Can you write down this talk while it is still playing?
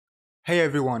Hey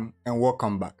everyone, and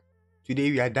welcome back.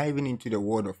 Today we are diving into the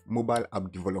world of mobile app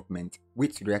development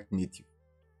with React Native.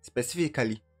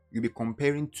 Specifically, we'll be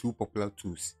comparing two popular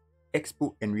tools,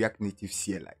 Expo and React Native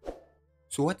CLI.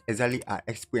 So what exactly are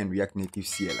Expo and React Native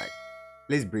CLI?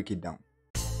 Let's break it down.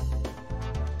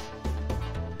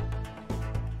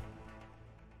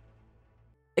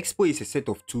 Expo is a set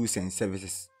of tools and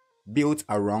services built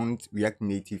around React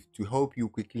Native to help you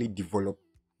quickly develop,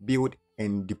 build,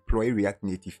 and deploy React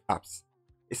Native apps.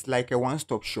 It's like a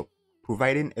one-stop shop,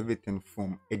 providing everything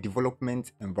from a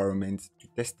development environment to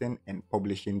testing and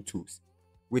publishing tools.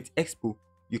 With Expo,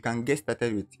 you can get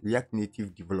started with React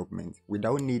Native development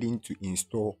without needing to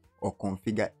install or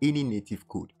configure any native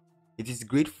code. It is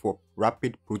great for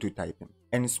rapid prototyping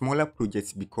and smaller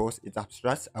projects because it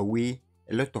abstracts away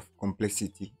a lot of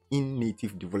complexity in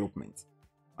native development.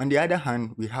 On the other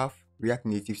hand, we have React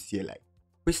Native CLI,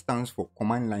 which stands for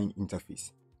Command Line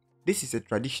Interface. This is a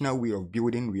traditional way of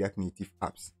building React Native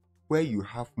apps, where you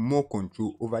have more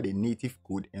control over the native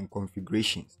code and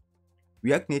configurations.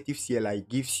 React Native CLI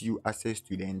gives you access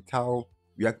to the entire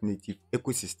React Native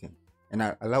ecosystem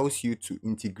and allows you to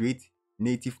integrate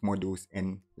native models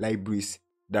and libraries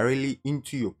directly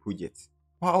into your projects.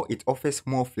 While it offers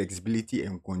more flexibility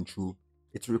and control,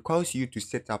 it requires you to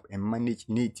set up and manage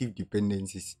native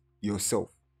dependencies yourself.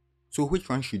 So which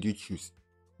one should you choose?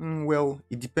 Well,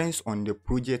 it depends on the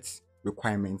project's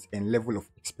requirements and level of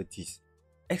expertise.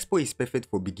 Expo is perfect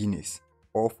for beginners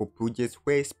or for projects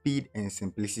where speed and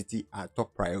simplicity are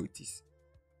top priorities.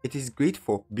 It is great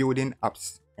for building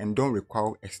apps and don't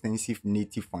require extensive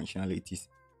native functionalities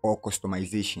or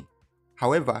customization.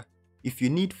 However, if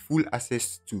you need full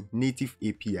access to native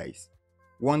APIs,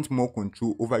 want more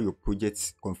control over your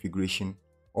project's configuration,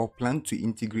 or plan to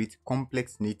integrate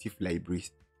complex native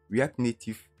libraries, React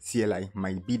Native CLI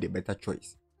might be the better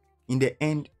choice. In the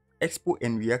end, Expo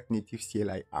and React Native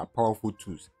CLI are powerful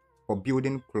tools for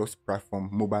building cross-platform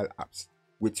mobile apps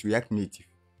with React Native.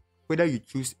 Whether you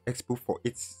choose Expo for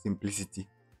its simplicity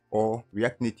or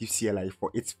React Native CLI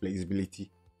for its flexibility,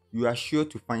 you are sure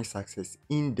to find success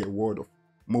in the world of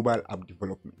mobile app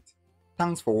development.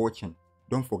 Thanks for watching.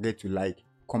 Don't forget to like,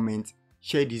 comment,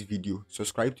 share this video,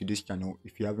 subscribe to this channel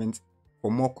if you haven't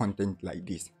for more content like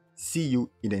this. See you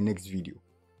in the next video.